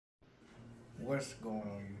What's going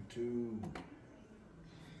on YouTube?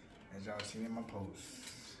 As y'all seen in my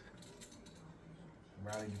posts,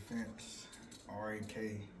 Rally Defense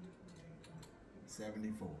AK74.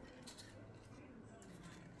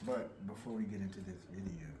 But before we get into this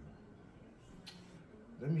video,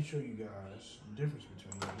 let me show you guys the difference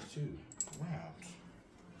between these two rounds.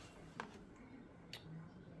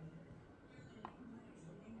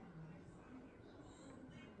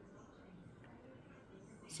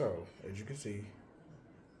 So, as you can see,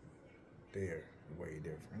 they're way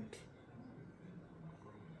different.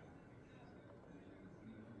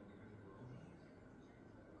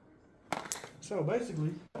 So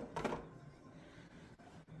basically,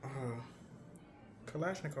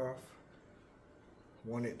 Kalashnikov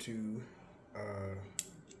wanted to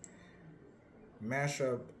mash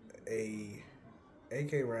up a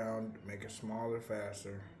AK round, make it smaller,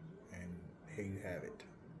 faster, and here you have it.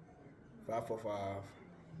 545.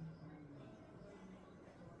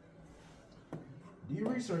 Do your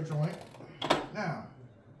research on it. Now,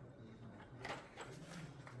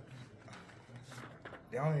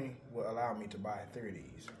 they only will allow me to buy 3 of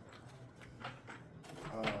these.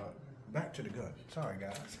 Back to the gun. Sorry,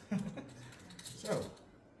 guys. So,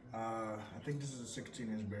 I think this is a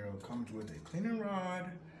 16-inch barrel. It comes with a cleaning rod.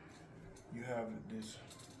 You have this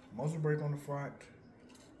muzzle brake on the front.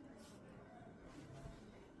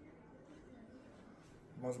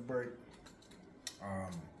 Muzzle brake.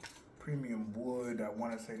 Premium wood. I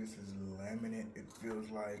want to say this is laminate. It feels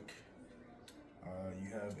like you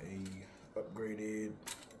have a upgraded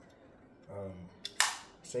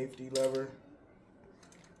safety lever,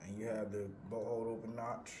 and you have the bolt hold open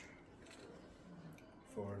notch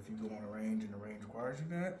for if you go on a range and the range requires you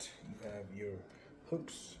that. You have your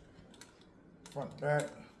hooks front, back.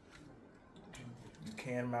 You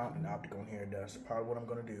can mount an optic on here. That's probably what I'm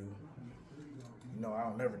gonna do. You know,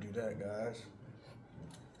 I'll never do that, guys.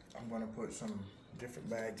 I'm gonna put some different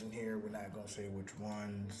bags in here. We're not gonna say which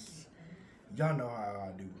ones. Y'all know how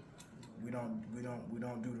I do. We don't do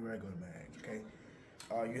the regular bags, okay?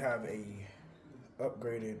 You have a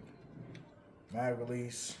upgraded mag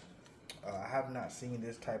release. I have not seen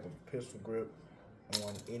this type of pistol grip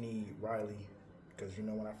on any Riley, because you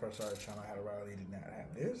know when I first started trying to have a Riley, it did not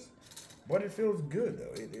have this. But it feels good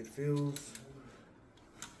though. It feels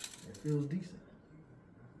decent.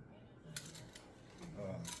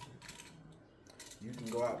 You can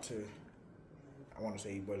go out to, I want to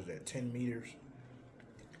say, what is that, 10 meters?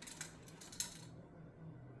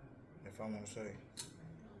 If I want to say,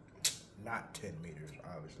 not 10 meters,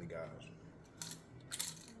 obviously, guys.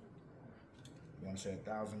 You want to say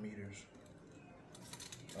 1,000 meters.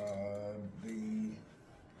 The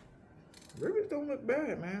rivets don't look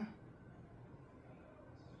bad, man.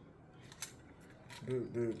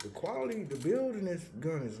 The quality, the build in this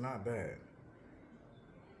gun is not bad.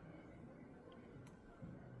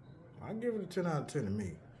 I give it a 10 out of 10 to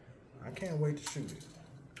me. I can't wait to shoot it.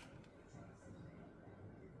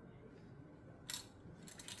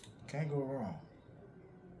 Can't go wrong.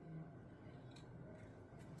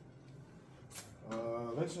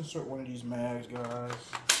 Let's insert one of these mags, guys.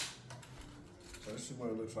 So this is what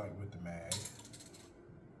it looks like with the mag.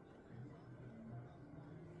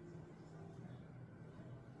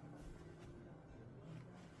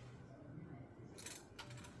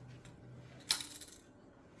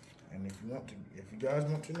 And if you guys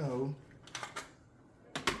want to know,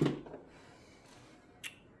 we're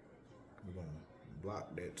gonna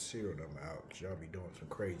block that serial number out because y'all be doing some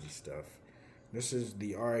crazy stuff. This is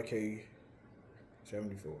the AK74.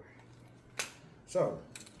 So,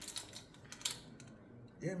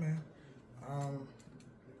 yeah, man.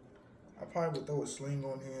 I probably would throw a sling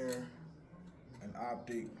on here, an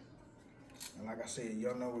optic, and like I said,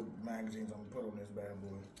 y'all know what magazines I'm gonna put on this bad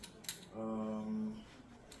boy.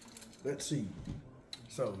 Let's see.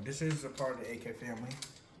 So this is a part of the AK family.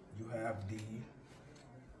 You have the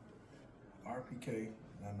RPK.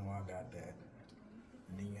 I know I got that.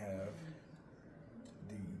 And then you have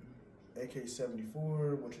the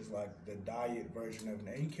AK74, which is like the diet version of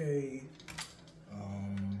an AK.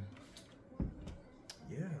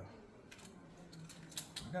 Yeah.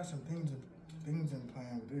 I got some things in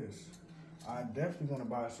plan with this. I definitely want to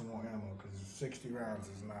buy some more ammo because 60 rounds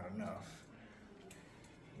is not enough.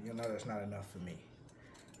 You know that's not enough for me.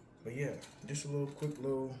 But yeah, just a little quick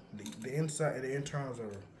little, the inside and the internals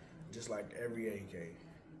are just like every AK.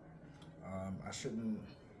 I shouldn't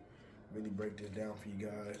really break this down for you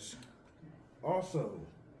guys. Also,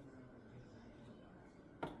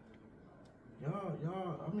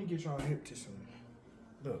 y'all, I'm gonna get y'all hip to some,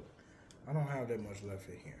 look, I don't have that much left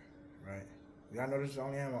in here, right? Y'all know this is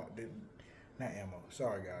only ammo, not ammo.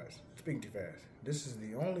 Sorry guys, speaking too fast. This is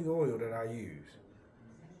the only oil that I use.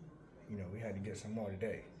 You know, we had to get some more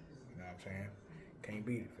today. You know what I'm saying? Can't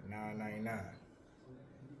beat it for $9.99.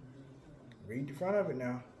 Read the front of it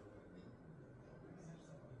now.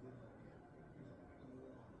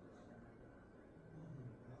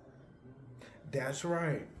 That's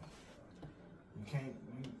right. You can't,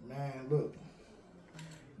 man, look.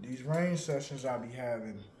 These range sessions I be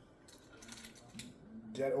having,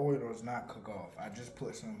 that oil does not cook off. I just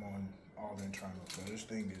put some on all the internal, so this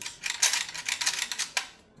thing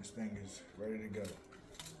is ready to go.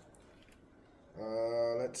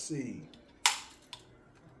 Let's see.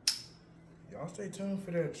 Y'all stay tuned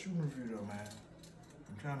for that shooting review though, man.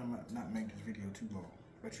 I'm trying to not make this video too long,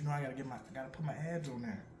 but you know I gotta put my ads on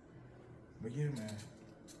there. But yeah, man.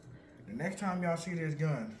 The next time y'all see this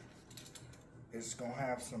gun, it's gonna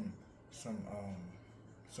have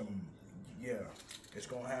yeah, it's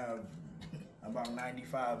gonna have about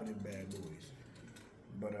 95 of them bad boys.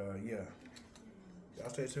 But yeah, y'all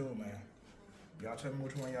stay tuned, man. Y'all tell me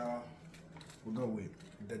which one y'all will go with.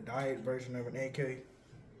 The diet version of an AK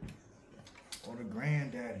or the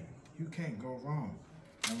granddaddy. You can't go wrong.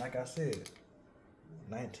 And like I said,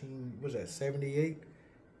 78?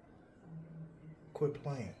 Quit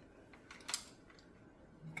playing.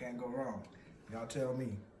 Can't go wrong. Y'all tell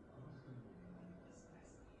me.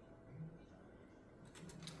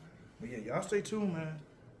 But yeah, y'all stay tuned, man.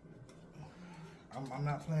 I'm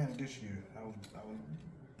not playing it this year. I was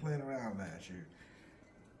playing around last year.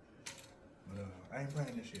 But I ain't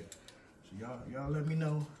playing this year. So y'all let me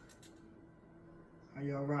know how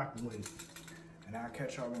y'all rocking with it. And I'll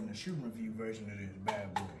catch y'all on the shooting review version of this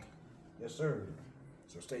bad boy. Yes, sir.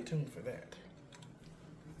 So stay tuned for that.